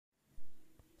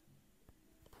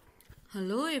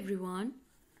Hello everyone.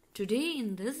 Today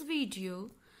in this video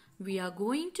we are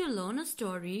going to learn a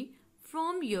story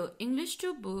from your English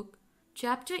 2 book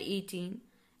chapter 18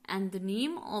 and the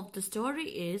name of the story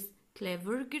is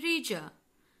CleverGirija.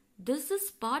 This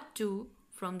is part 2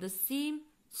 from the same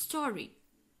story.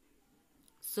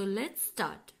 So let's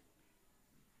start.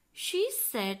 She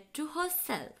said to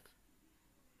herself,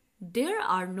 "There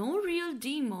are no real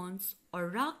demons or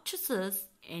rakshasas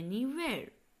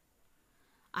anywhere.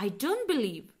 I don't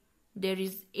believe there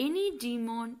is any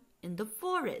demon in the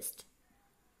forest.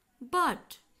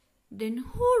 But then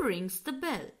who rings the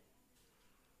bell?"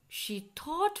 She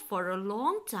thought for a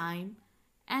long time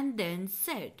and then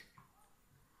said,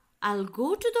 "I'll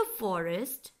go to the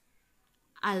forest.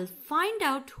 I'll find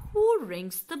out who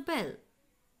rings the bell."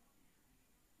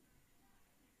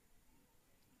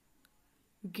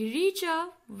 Girija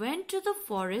went to the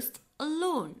forest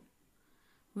alone.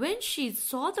 When she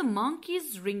saw the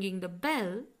monkeys ringing the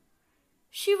bell,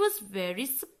 she was very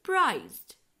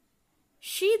surprised.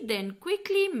 She then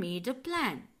quickly made a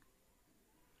plan.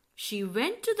 She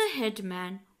went to the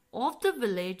headman of the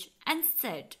village and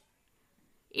said,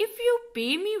 "If you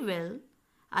pay me well,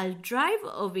 I'll drive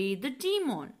away the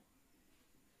demon."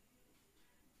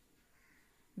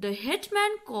 The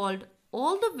headman called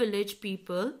all the village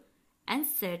people and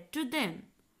said to them,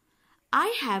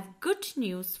 "I have good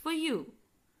news for you.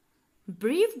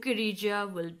 Brave Girija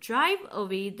will drive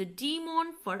away the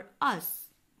demon for us."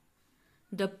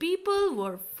 The people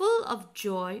were full of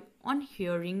joy on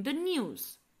hearing the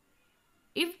news.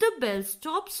 "If the bell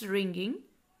stops ringing,"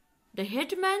 the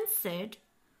headman said,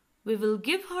 "we will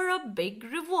give her a big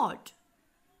reward."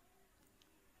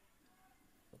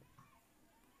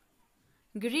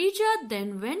 Girija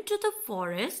then went to the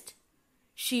forest.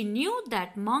 She knew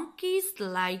that monkeys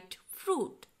liked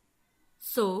fruit.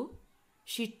 So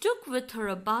she took with her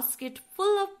a basket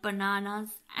full of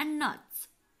bananas and nuts.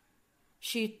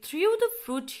 She threw the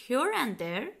fruit here and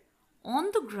there on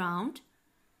the ground.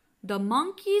 The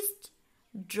monkeys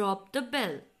dropped the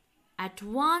bell at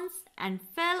once and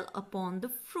fell upon the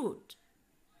fruit.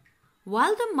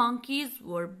 While the monkeys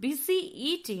were busy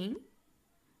eating,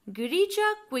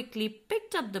 Girija quickly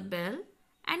picked up the bell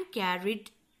and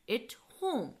carried it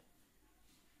home.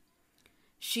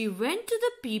 She went to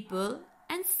the people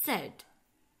and said,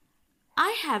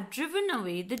 "I have driven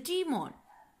away the demon.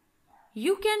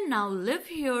 You can now live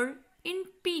here in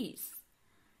peace.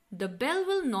 The bell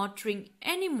will not ring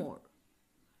anymore."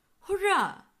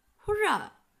 "Hurrah!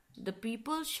 Hurrah!" the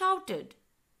people shouted.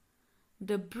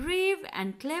 "The brave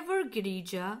and clever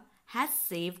Girija has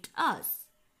saved us."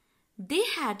 They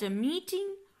had a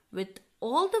meeting with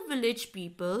all the village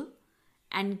people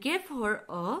and gave her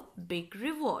a big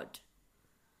reward.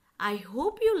 I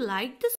hope you liked this